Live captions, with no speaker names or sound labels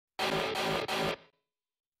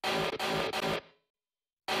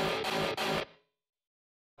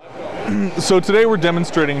So today we're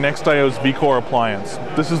demonstrating NextIO's vCORE appliance.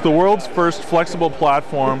 This is the world's first flexible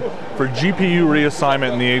platform for GPU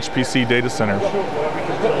reassignment in the HPC data center.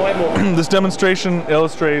 This demonstration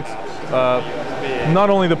illustrates not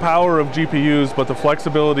only the power of GPUs, but the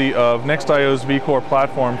flexibility of NextIO's vCORE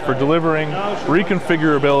platform for delivering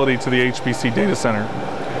reconfigurability to the HPC data center.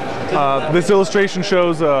 This illustration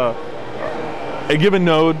shows a given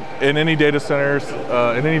node in any data center's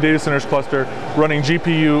cluster running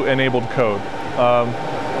GPU-enabled code.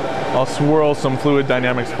 I'll swirl some fluid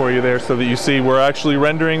dynamics for you there so that you see we're actually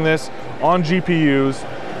rendering this on GPUs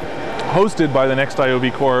hosted by the NextIO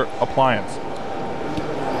vCORE appliance.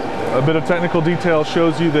 A bit of technical detail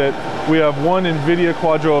shows you that we have one NVIDIA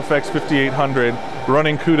Quadro FX 5800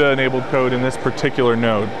 running CUDA-enabled code in this particular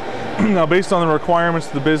node. Now, based on the requirements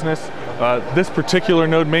of the business, this particular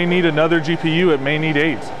node may need another GPU, it may need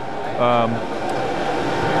 8.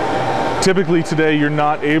 Typically today you're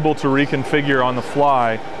not able to reconfigure on the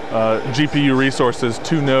fly GPU resources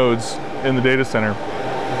to nodes in the data center.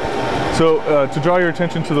 So to draw your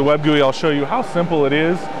attention to the web GUI, I'll show you how simple it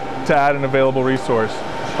is to add an available resource.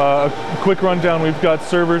 A quick rundown: we've got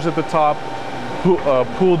servers at the top,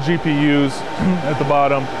 pooled GPUs at the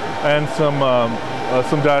bottom, and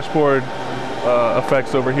some dashboard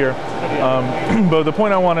effects over here. But the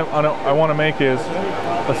point I want to make is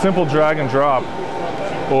a simple drag and drop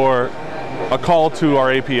or a call to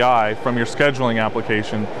our API from your scheduling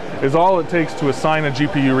application is all it takes to assign a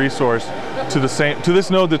GPU resource to this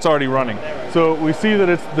node that's already running. So we see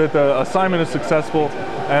that the assignment is successful,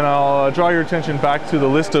 and I'll draw your attention back to the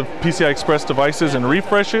list of PCI Express devices and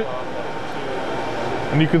refresh it.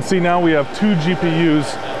 And you can see now we have 2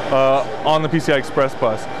 GPUs on the PCI Express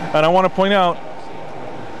bus. And I want to point out,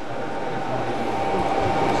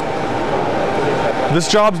 this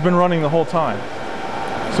job's been running the whole time.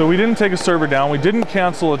 So we didn't take a server down, we didn't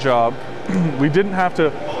cancel a job, we didn't have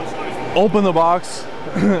to open the box,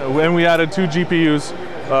 and we added 2 GPUs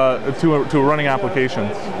to a running application.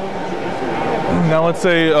 Now let's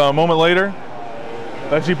say a moment later,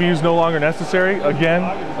 that GPU is no longer necessary. Again,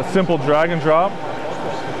 a simple drag and drop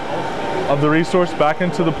of the resource back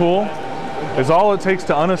into the pool is all it takes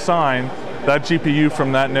to unassign that GPU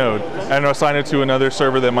from that node and assign it to another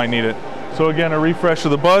server that might need it. So again, a refresh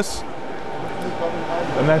of the bus,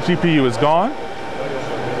 and that GPU is gone.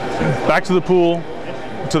 Back to the pool,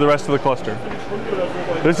 to the rest of the cluster.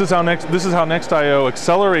 This is how NextIO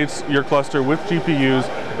accelerates your cluster with GPUs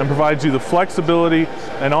and provides you the flexibility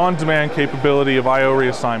and on-demand capability of I/O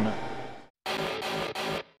reassignment.